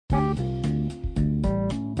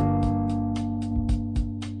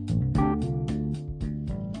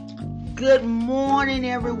Good morning,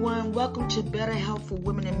 everyone. Welcome to Better Health for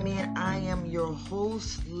Women and Men. I am your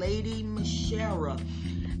host, Lady Michelle.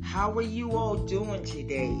 How are you all doing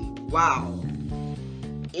today? Wow.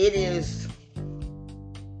 It's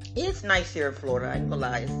nice here in Florida. I ain't gonna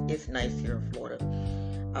lie. It's nice here in Florida.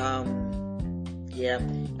 I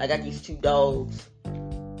got these two dogs,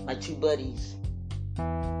 my two buddies.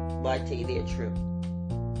 But I tell you, they're a trip.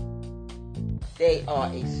 They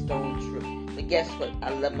are a stone trip. But guess what? I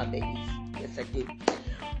love my babies. Yes, I do.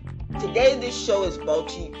 Today, this show is brought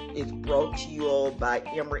to you all by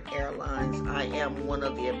Emirates Airlines. I am one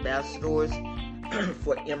of the ambassadors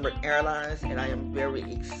for Emirates Airlines, and I am very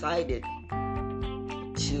excited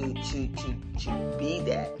to be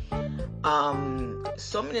that.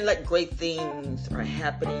 So many great things are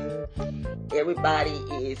happening. Everybody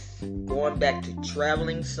is going back to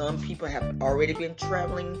traveling. Some people have already been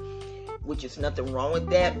traveling, which is nothing wrong with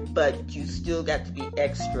that, but you still got to be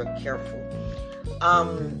extra careful.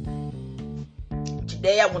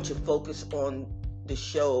 Today I want to focus on the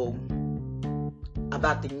show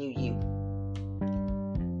about the new you.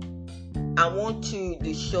 I want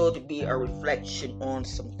the show to be a reflection on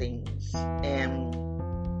some things. And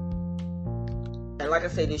like I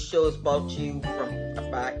say, this show is brought to you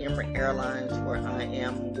by Emirates Airlines, where I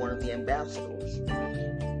am one of the ambassadors.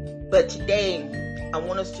 But today, I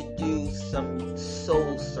want us to do some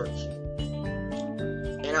soul searching.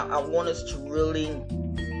 And I want us to really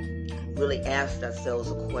ask ourselves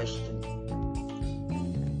a question.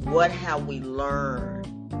 What have we learned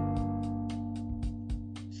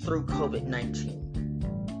through COVID-19?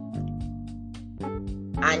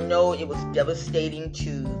 I know it was devastating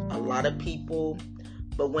to a lot of people,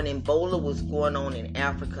 but when Ebola was going on in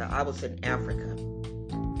Africa, I was in Africa.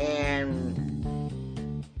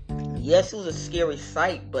 And yes, it was a scary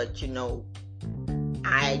sight, but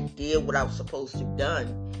I did what I was supposed to have done.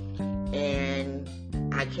 And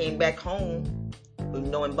I came back home with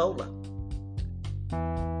no Ebola.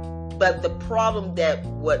 But the problem that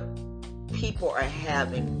what people are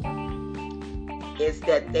having is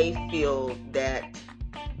that they feel that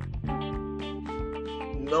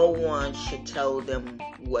no one should tell them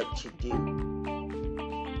what to do.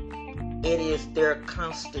 It is their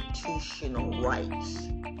constitutional rights.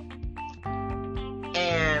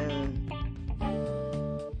 And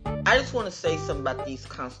I just want to say something about these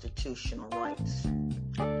constitutional rights,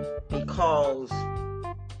 because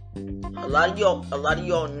a lot of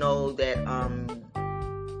y'all know that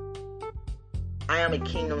I am a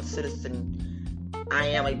kingdom citizen. I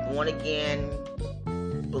am a born again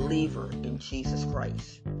believer in Jesus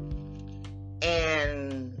Christ.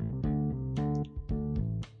 And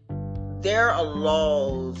there are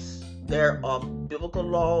laws, there are biblical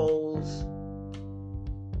laws,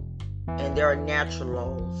 and there are natural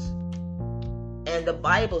laws. And the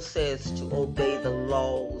Bible says to obey the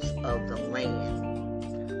laws of the land.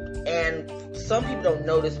 And some people don't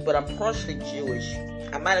know this, but I'm partially Jewish.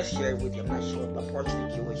 I might have shared it with you, I'm not sure, but I'm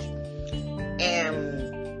partially Jewish. And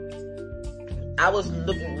I was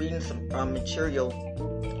reading some material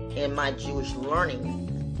in my Jewish learning,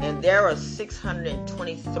 and there are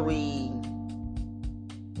 623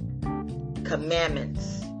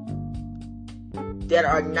 commandments that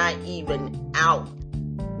are not even out,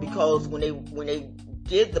 because when they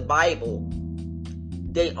did the Bible,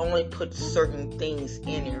 they only put certain things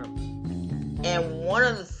in there. And one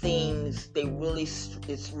of the things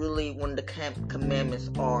one of the commandments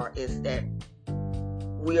is that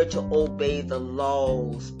we are to obey the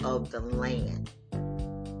laws of the land.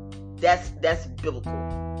 That's biblical.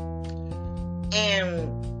 And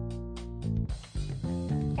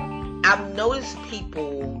I've noticed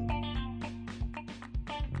people,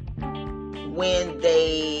 when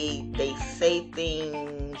they say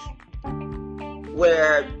things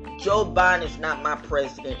where Joe Biden is not my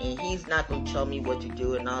president and he's not going to tell me what to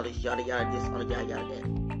do and all this yada yada this, all yada yada that.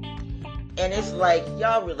 And it's like,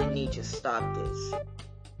 y'all really need to stop this.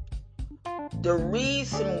 The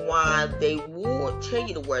reason why they will tell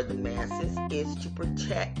you to wear the masks is to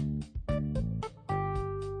protect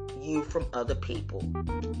you from other people.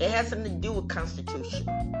 It has something to do with Constitution.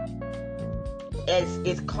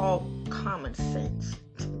 It's called common sense.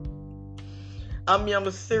 I'm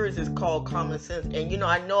serious. It's called common sense. And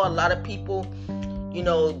I know a lot of people,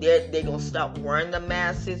 they're gonna stop wearing the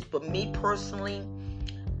masks. But me personally,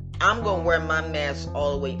 I'm gonna wear my mask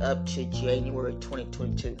all the way up to January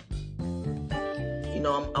 2022.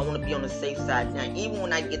 I want to be on the safe side now. Even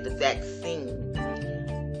when I get the vaccine,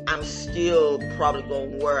 I'm still probably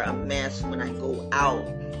going to wear a mask when I go out,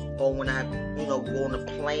 or when I, go on the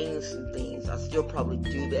planes and things. I still probably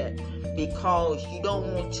do that, because you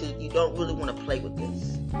don't really want to play with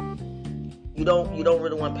this. You don't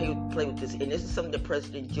really want to play with this. And this is something that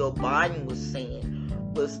President Joe Biden was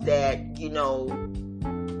saying, was that,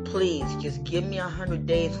 please just give me 100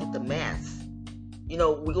 days with the mask.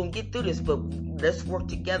 We're going to get through this, but let's work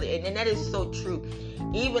together. And that is so true.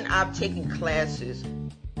 Even I've taken classes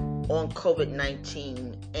on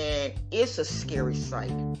COVID-19, and it's a scary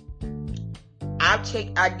sight.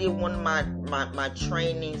 I did one of my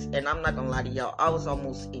trainings, and I'm not going to lie to y'all, I was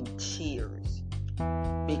almost in tears,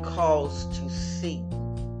 because to see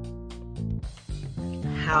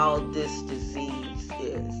how this disease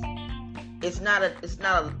is, it's not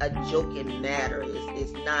a joking matter.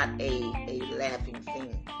 It's not a laughing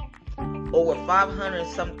thing. Over 500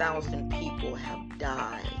 some thousand people have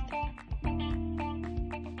died.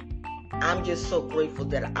 I'm just so grateful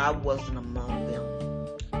that I wasn't among them,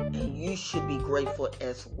 and you should be grateful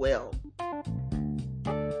as well.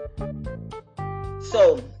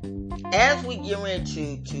 So, as we get ready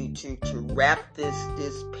to wrap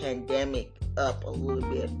this pandemic up a little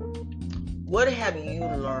bit, what have you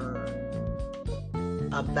learned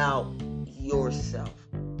about yourself?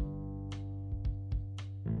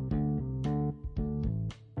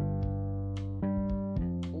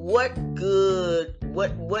 What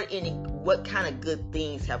kind of good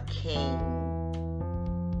things have came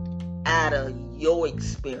out of your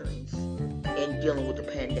experience in dealing with the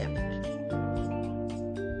pandemic?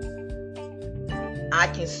 I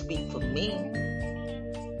can speak for me.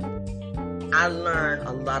 I learned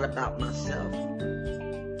a lot about myself.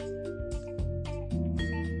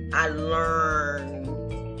 I learned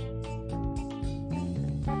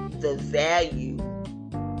the value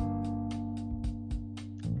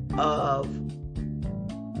of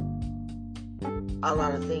a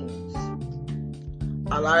lot of things.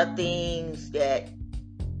 A lot of things that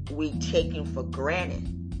we taken for granted,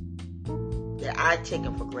 that I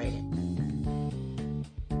taken for granted.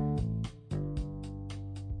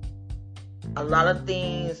 A lot of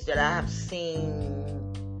things that I have seen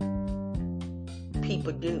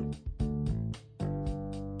people do.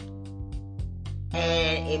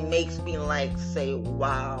 And it makes me say,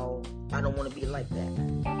 wow, I don't want to be like that.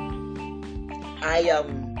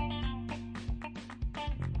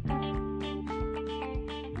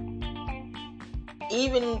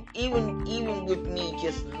 Even with me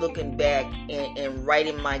just looking back and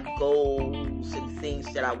writing my goals and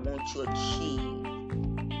things that I want to achieve,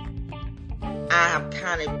 I have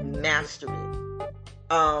kind of mastered it.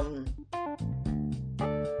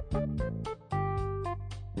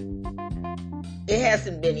 It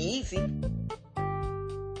hasn't been easy.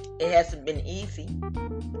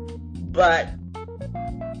 But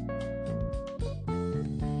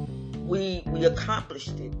we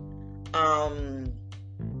accomplished it.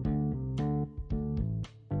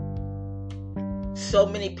 So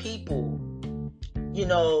many people,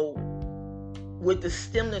 with the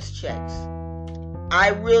stimulus checks,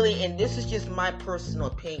 and this is just my personal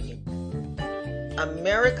opinion,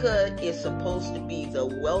 America is supposed to be the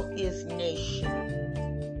wealthiest nation,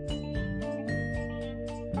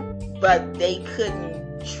 but they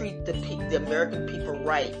couldn't treat the American people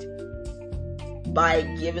right by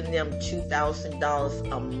giving them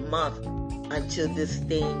 $2,000 a month until this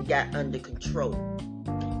thing got under control.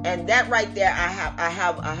 And that right there, I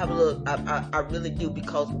really do,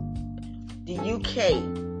 because the UK,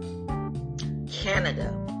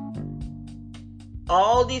 Canada,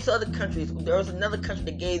 all these other countries, there was another country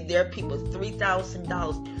that gave their people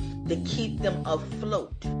 $3,000 to keep them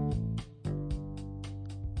afloat.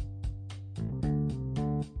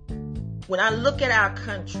 When I look at our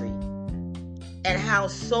country and how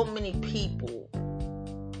so many people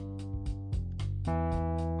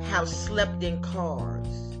have slept in cars,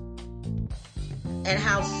 and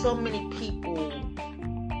how so many people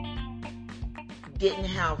didn't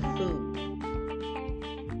have food,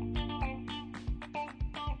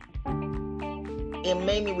 it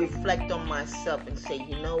made me reflect on myself and say,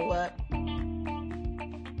 you know what?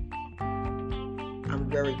 I'm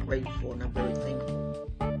very grateful and I'm very thankful.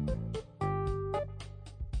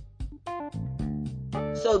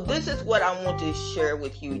 So this is what I want to share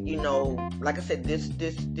with you. Like I said,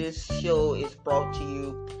 this show is brought to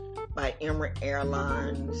you by Emirates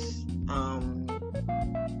Airlines. I'm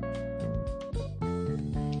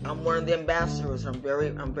one of the ambassadors. I'm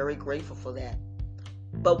very grateful for that.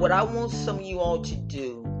 But what I want some of you all to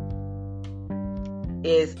do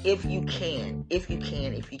is, if you can, if you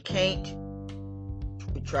can't,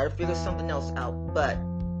 we try to figure something else out. But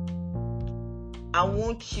I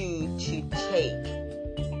want you to take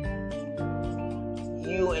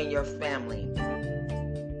you and your family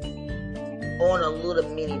on a little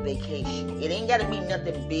mini vacation. It ain't got to be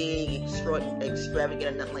nothing big, extravagant,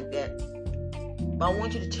 or nothing like that. But I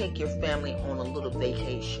want you to take your family on a little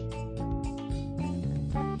vacation.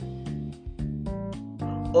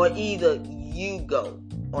 Or either you go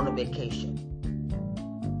on a vacation.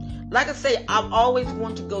 Like I say, I've always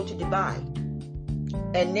wanted to go to Dubai.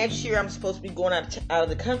 And next year I'm supposed to be going out of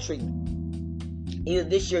the country. Either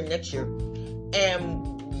this year or next year. And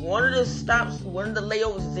one of the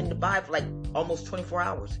layovers is in Dubai for like almost 24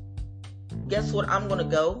 hours. Guess what? I'm going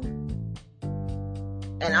to go.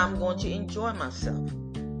 And I'm going to enjoy myself.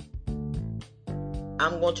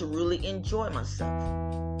 I'm going to really enjoy myself.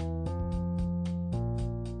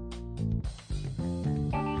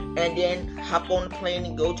 And then hop on the plane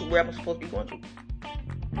and go to where I'm supposed to be going to.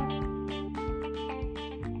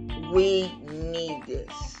 We need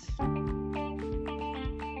this.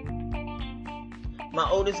 My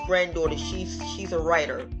oldest granddaughter, she's a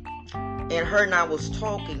writer, and her and I was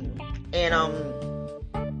talking, and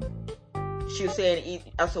she was saying,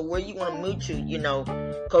 I said, where you want to move to,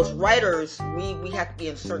 because writers, we have to be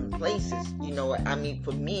in certain places, I mean,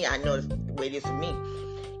 for me, I know it's the way it is for me.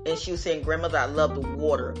 And she was saying, grandmother, I love the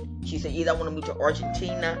water. She said, either I want to move to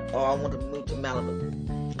Argentina or I want to move to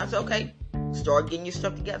Malibu. I said, okay, start getting your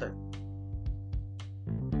stuff together.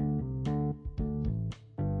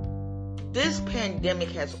 This pandemic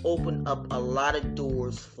has opened up a lot of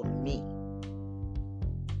doors for me.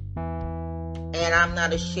 And I'm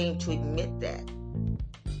not ashamed to admit that.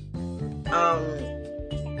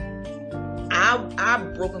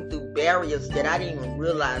 I've broken through barriers that I didn't even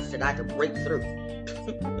realize that I could break through.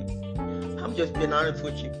 I'm just being honest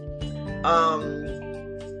with you.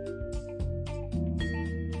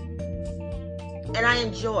 And I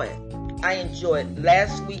enjoy it.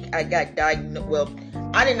 Last week I got diagnosed. Well,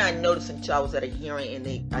 I did not notice until I was at a hearing,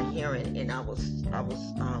 and I was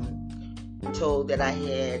told that I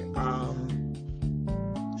had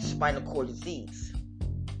spinal cord disease,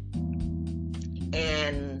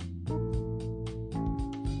 and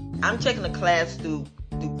I'm taking a class through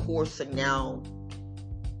course now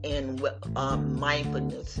in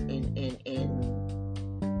mindfulness and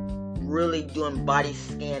really doing body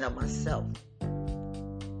scan of myself.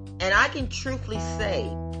 And I can truthfully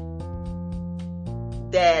say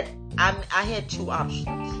that I had two options.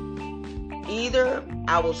 Either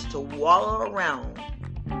I was to wallow around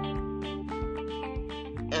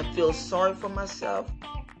and feel sorry for myself,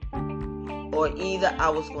 or either I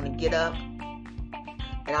was going to get up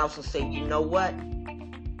and I was going to say, you know what?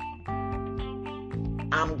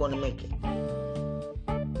 I'm going to make it.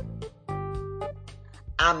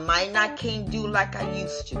 I might not can't do like I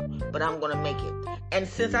used to, but I'm going to make it. And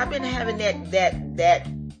since I've been having that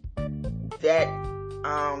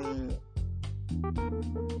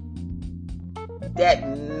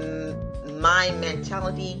mind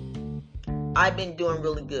mentality, I've been doing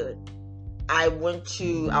really good. I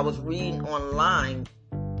was reading online,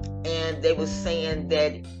 and they were saying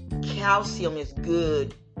that calcium is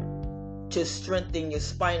good to strengthen your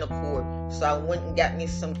spinal cord. So I went and got me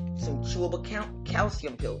some chewable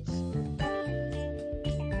calcium pills.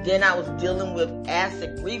 Then I was dealing with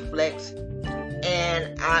acid reflux,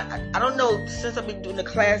 and I don't know, since I've been doing the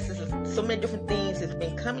classes, so many different things has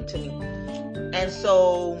been coming to me. And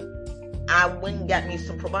so I went and got me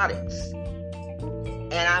some probiotics.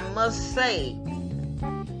 And I must say,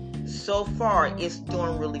 so far it's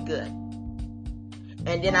doing really good.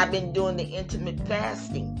 And then I've been doing the intermittent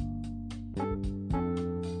fasting.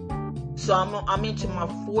 So I'm into my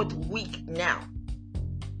 4th week now.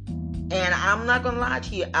 And I'm not going to lie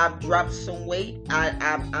to you, I've dropped some weight.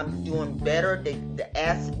 I'm doing better. The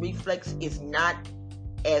acid reflux is not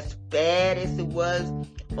as bad as it was.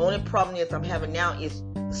 Only problem is I'm having now is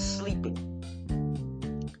sleeping.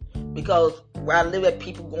 Because where I live at,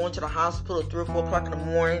 people going to the hospital at 3 or 4 o'clock in the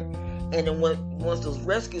morning. And then once those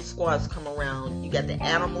rescue squads come around, you got the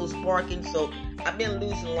animals barking. So I've been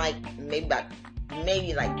losing maybe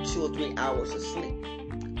 2 or 3 hours of sleep.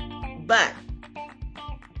 But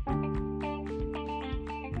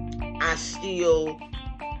I still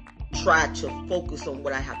try to focus on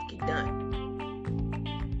what I have to get done.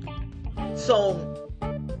 So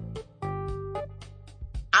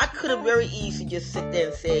I could have very easily just sit there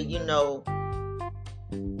and said,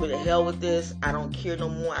 with the hell with this, I don't care no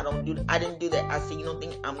more. I didn't do that. I said,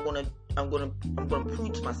 I'm gonna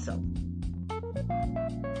prove to myself.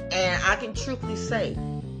 And I can truthfully say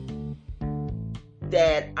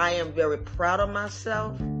that I am very proud of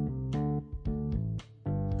myself.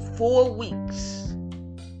 4 weeks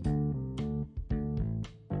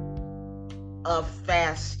of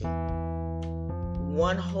fasting,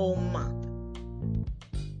 1 whole month.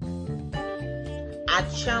 I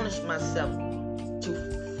challenged myself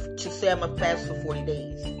to say I'm going to fast for 40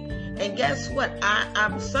 days. And guess what?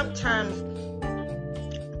 I'm sometimes,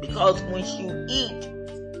 because once you eat,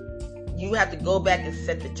 you have to go back and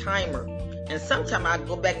set the timer. And sometimes I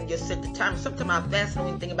go back and just set the timer. Sometimes I fast and don't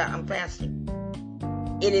even think about I'm fasting.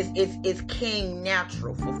 It came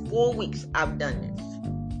natural. For 4 weeks I've done this.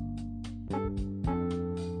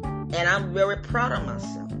 And I'm very proud of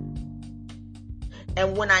myself.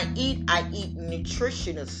 And when I eat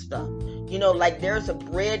nutritious stuff. You know, like there's a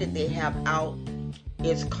bread that they have out.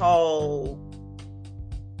 It's called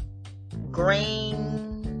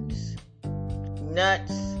grains,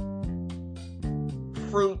 nuts,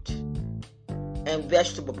 fruit, and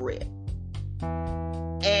vegetable bread.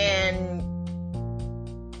 And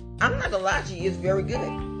I'm not gonna lie to you, it's very good.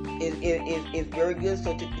 It's very good.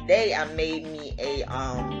 So today I made a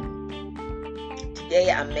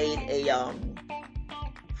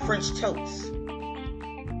French toast,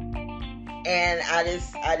 and I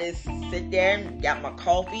just sit there and got my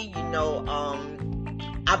coffee. You know,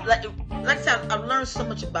 like I said, I've learned so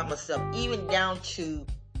much about myself, even down to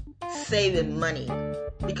saving money,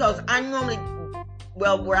 because I normally,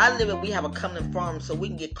 well, where I live, we have a Cumberland farm, so we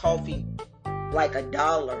can get coffee like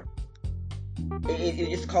 $1. It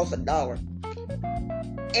just costs $1.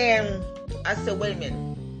 And I said, wait a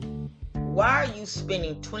minute, why are you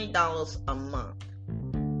spending $20 a month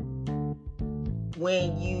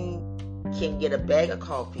when you can get a bag of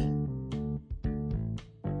coffee and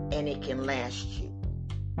it can last you?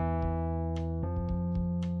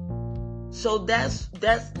 So those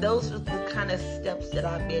are the kind of steps that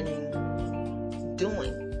I've been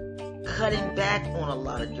doing, cutting back on a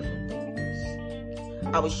lot of different things.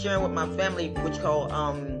 I was sharing with my family, which called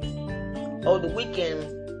over the weekend,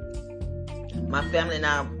 my family and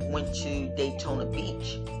I went to Daytona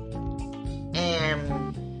Beach, and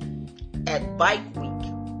at Bike Week,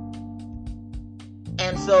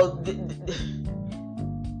 and so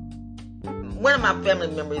one of my family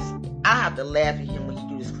members, I have to laugh at him when he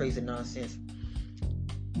do this crazy nonsense.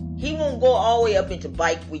 He won't go all the way up into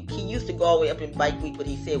Bike Week. He used to go all the way up in Bike Week, but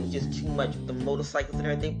he said it was just too much with the motorcycles and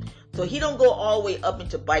everything. So he don't go all the way up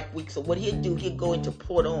into Bike Week. So what he'll do, he'll go into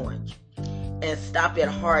Port Orange and stop at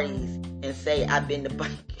Hardee's and say, I've been to Bike.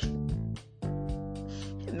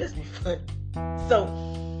 It makes me funny. So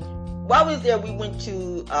while we was there, we went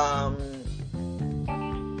to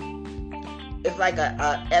it's like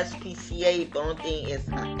a SPCA, but the only thing is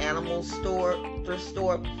an animal thrift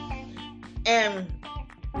store. And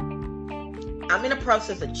I'm in the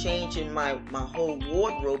process of changing my whole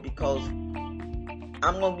wardrobe, because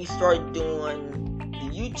I'm going to be starting doing the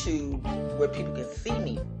YouTube where people can see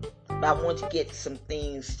me. But I want to get some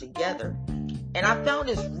things together. And I found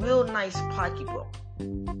this real nice pocketbook.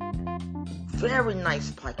 Very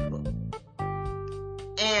nice pocketbook.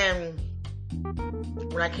 And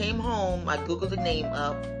when I came home, I Googled the name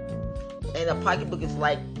up, and the pocketbook is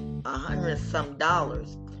like $100 and some.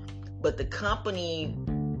 But the company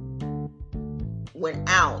went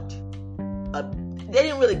out. They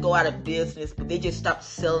didn't really go out of business, but they just stopped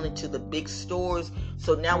selling it to the big stores.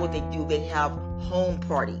 So now what they do, they have home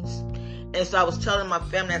parties. And so I was telling my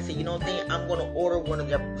family, I said, you know what, I'm going to order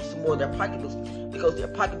some more of their pocketbooks, because their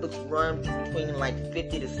pocketbooks run between like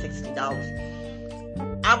 $50 to $60.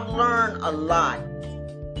 I've learned a lot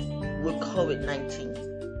with COVID-19.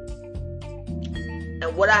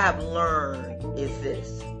 And what I have learned is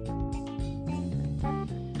this.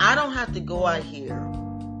 I don't have to go out here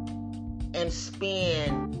and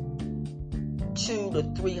spend $200 to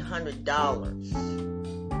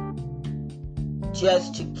 $300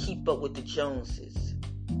 just to keep up with the Joneses.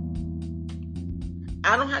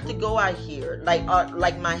 I don't have to go out here like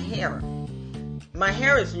my hair. My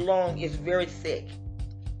hair is long, it's very thick,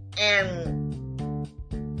 and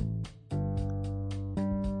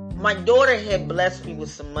my daughter had blessed me with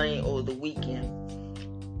some money over the weekend.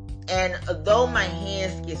 And though my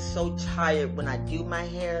hands get so tired when I do my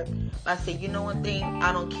hair, I said, you know one thing?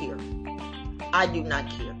 I don't care. I do not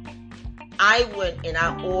care. I went and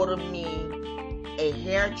I ordered me a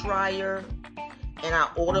hair dryer, and I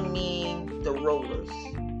ordered me the rollers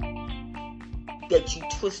that you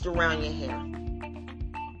twist around your hair.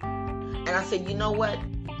 And I said, you know what?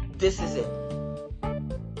 This is it.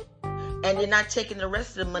 And then I taking the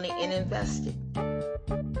rest of the money and invest it.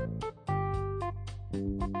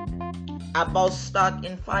 I bought stock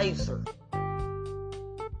in Pfizer.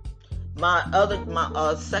 My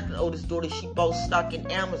second oldest daughter, she bought stock in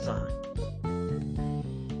Amazon.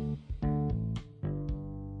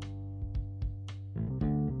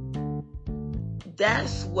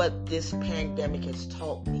 That's what this pandemic has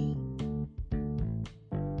taught me,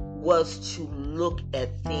 was to look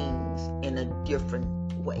at things in a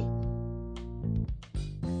different way.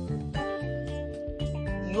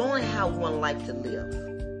 you only have one life to live.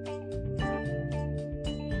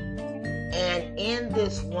 And in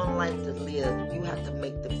this one life to live, you have to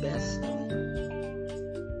make the best of it.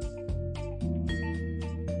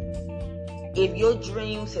 If your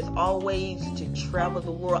dreams is always to travel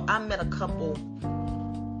the world, I met a couple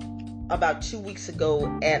about 2 weeks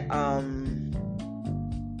ago at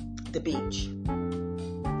the beach,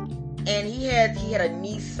 and he had a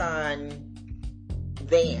Nissan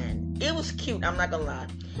van. It was cute, I'm not gonna lie.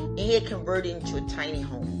 And he had converted into a tiny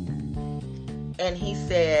home. And he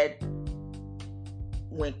said,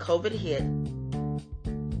 when COVID hit,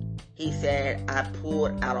 he said, I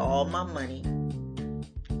pulled out all my money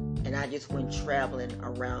and I just went traveling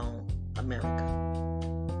around America.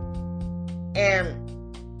 And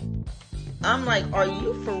I'm like, are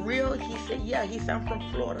you for real? He said, yeah. He said, I'm from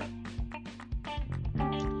Florida.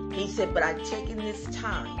 He said, but I've taken this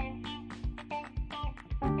time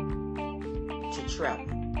to travel.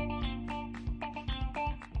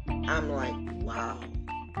 I'm like, wow.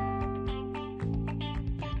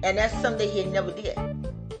 And that's something he never did.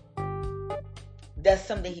 That's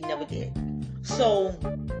something he never did. So,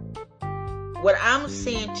 what I'm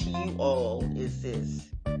saying to you all is this.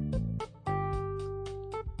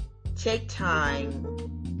 Take time,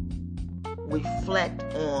 reflect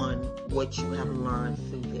on what you have learned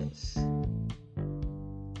through this.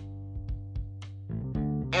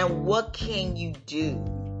 And what can you do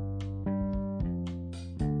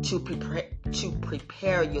to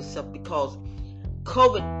prepare yourself? Because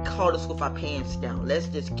COVID caught us with our pants down. Let's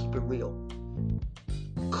just keep it real.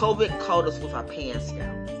 COVID caught us with our pants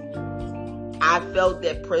down. I felt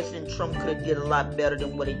that President Trump could have did a lot better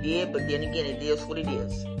than what he did, but then again, it is what it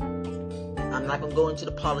is. I'm not going to go into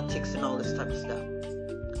the politics and all this type of stuff.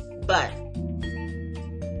 But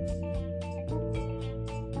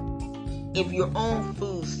if you're on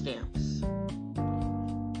food stamps,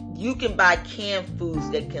 you can buy canned foods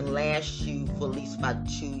that can last you for at least about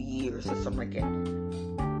 2 years or something like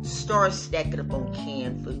that. Start stacking up on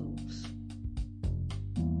canned foods.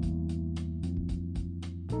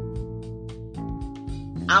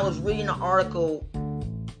 I was reading an article.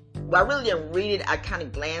 Well, I really didn't read it. I kind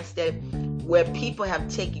of glanced at it, where people have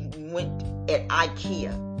went at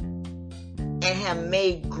IKEA and have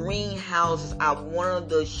made greenhouses out of one of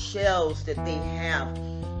the shelves that they have.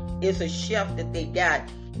 It's a shelf that they got,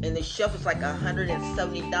 and the shelf is like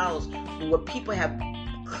 $170, where people have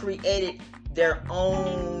created their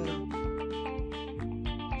own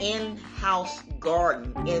in-house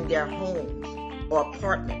garden in their homes or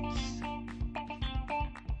apartments.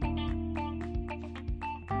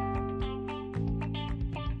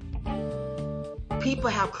 People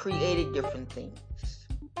have created different things.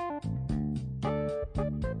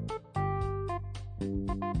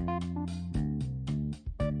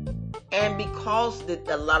 And because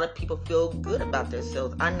a lot of people feel good about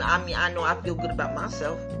themselves. I know I feel good about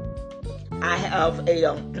myself. I have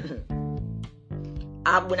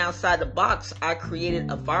I went outside the box. I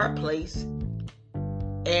created a fireplace.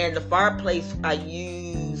 And the fireplace, I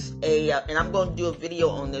use and I'm going to do a video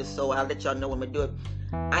on this, so I'll let y'all know when I'm going to do it.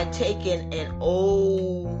 I taken an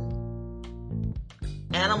old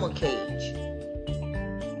animal cage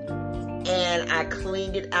and I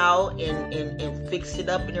cleaned it out and fixed it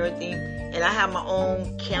up and everything, and I have my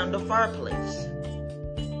own candle fireplace.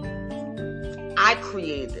 I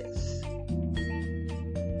created this.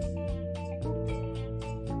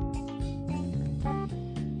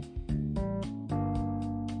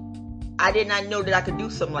 I did not know that I could do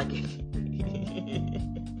something like it.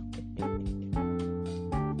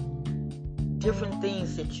 Different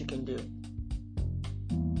things that you can do.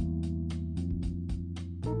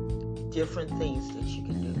 Different things that you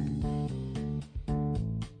can do.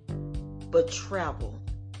 But travel.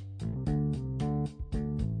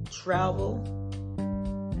 Travel.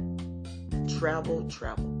 Travel,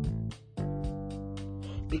 travel.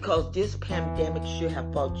 Because this pandemic should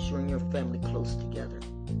have brought you and your family close together.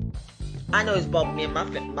 I know it's brought me and my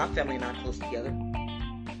family and I close together.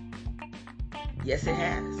 Yes, it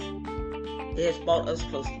has. It has brought us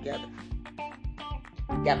close together.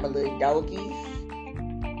 Got my little doggies.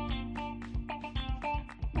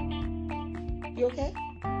 You okay?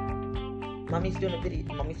 Mommy's doing a video.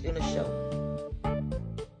 Mommy's doing a show.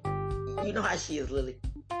 You know how she is, Lily.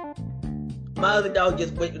 My other dog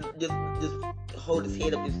just hold his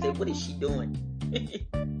head up and say, "What is she doing?"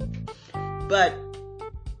 But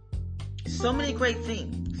so many great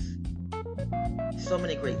things. So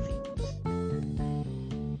many great things.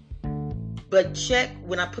 But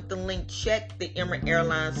when I put the link, check the Emirates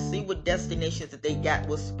Airlines, see what destinations that they got,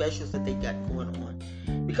 what specials that they got going on.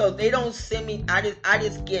 Because they don't send me, I just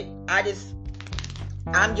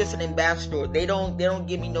I'm just an ambassador. They don't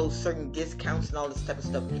give me no certain discounts and all this type of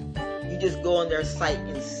stuff. You just go on their site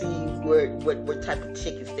and see what type of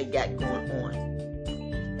tickets they got going on.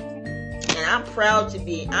 And I'm proud.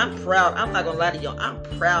 I'm not gonna lie to y'all. I'm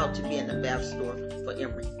proud to be an ambassador for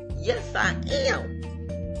Emory. Yes, I am.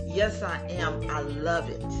 Yes, I am. I love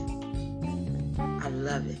it. I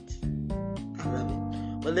love it. I love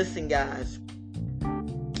it. But listen, guys.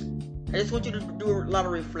 I just want you to do a lot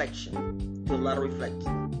of reflection. Do a lot of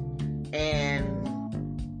reflection. And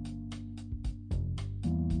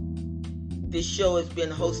this show has been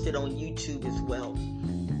hosted on YouTube as well.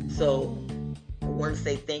 So I want to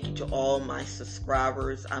say thank you to all my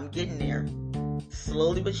subscribers. I'm getting there.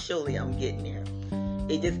 Slowly but surely, I'm getting there.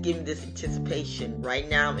 It just gives me this anticipation. Right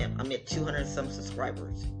now, I'm at 200 and some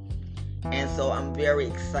subscribers. And so I'm very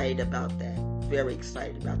excited about that. Very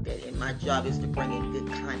excited about that. And my job is to bring in good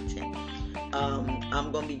content.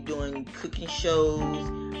 I'm going to be doing cooking shows.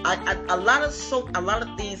 A lot of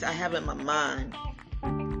things I have in my mind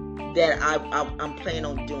that I'm planning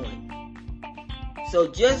on doing. So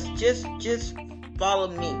just follow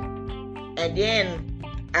me. And then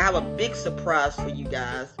I have a big surprise for you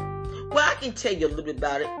guys. Well, I can tell you a little bit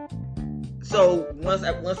about it. So once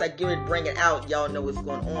I get it, bring it out, y'all know what's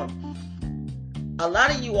going on. A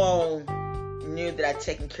lot of you all knew that I'd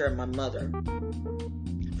taken care of my mother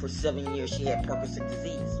for 7 years. She had Parkinson's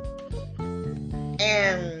disease.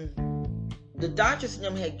 And the doctors and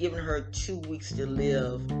them had given her 2 weeks to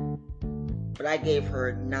live, but I gave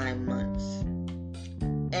her 9 months.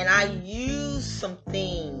 And I used some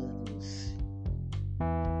things.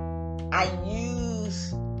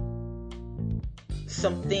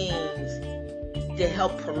 To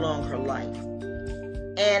help prolong her life.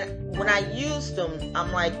 And when I used them,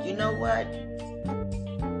 I'm like, you know what?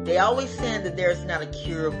 They always saying that there's not a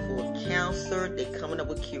cure for cancer. They're coming up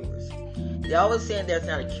with cures. They always saying there's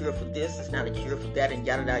not a cure for this, it's not a cure for that, and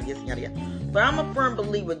yada yada, yes, yada yada. But I'm a firm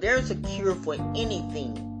believer there's a cure for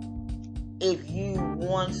anything if you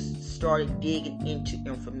once started digging into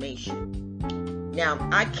information. Now,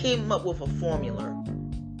 I came up with a formula,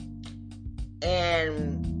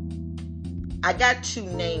 and I got 2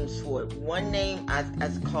 names for it. One name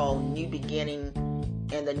is called New Beginning,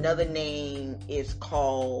 and another name is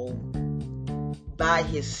called By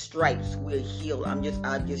His Stripes We're Healed.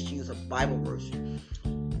 I just use a Bible verse.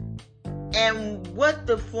 And what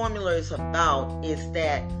the formula is about is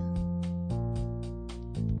that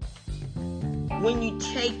when you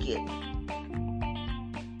take it,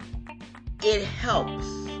 it helps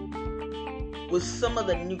with some of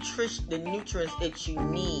the nutrients that you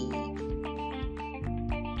need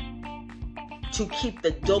to keep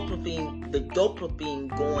the dopamine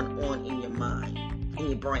going on in your mind, in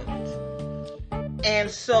your brains. And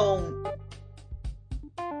so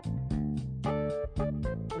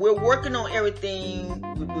we're working on everything.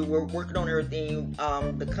 We're working on everything.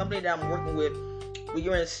 The company that I'm working with, we're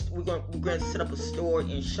going to set up a store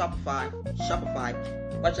in Shopify.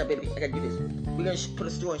 Watch out, baby. I gotta do this. We're going to put a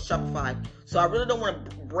store in Shopify. So I really don't want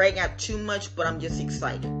to brag out too much, but I'm just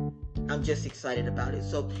excited. I'm just excited about it.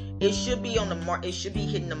 So it should be on the it should be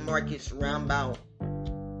hitting the markets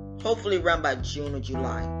hopefully around about June or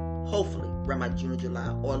July. Hopefully around about June or July,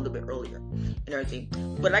 or a little bit earlier and everything.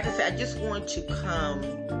 But like I said, I just want to come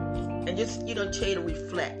and just, tell you to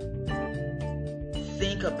reflect.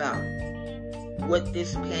 Think about what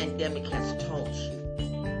this pandemic has taught you.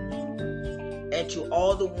 And to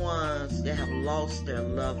all the ones that have lost their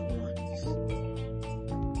loved ones,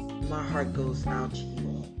 my heart goes out to you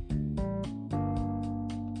all.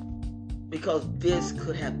 Because this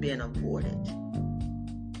could have been avoided.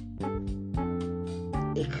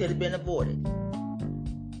 It could have been avoided.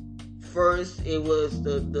 First, it was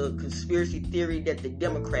the conspiracy theory that the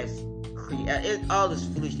Democrats created. All this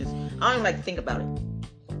foolishness. I don't even like to think about it.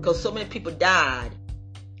 Because so many people died,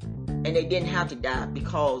 and they didn't have to die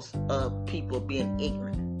because of people being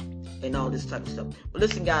ignorant and all this type of stuff. But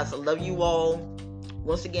listen, guys, I love you all.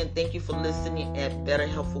 Once again, thank you for listening at Better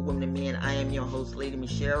Helpful Women and Men. I am your host, Lady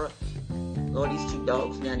Michelle. Lord, these 2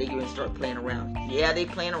 dogs, now they're going to start playing around. Yeah, they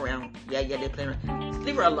playing around. Yeah, they're playing around. Just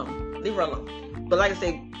leave her alone. Leave her alone. But like I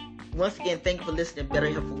say, once again, thank you for listening to Better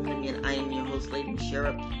Helpful Women and Men. I am your host, Lady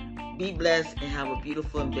Michelle. Be blessed and have a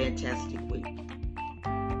beautiful and fantastic week.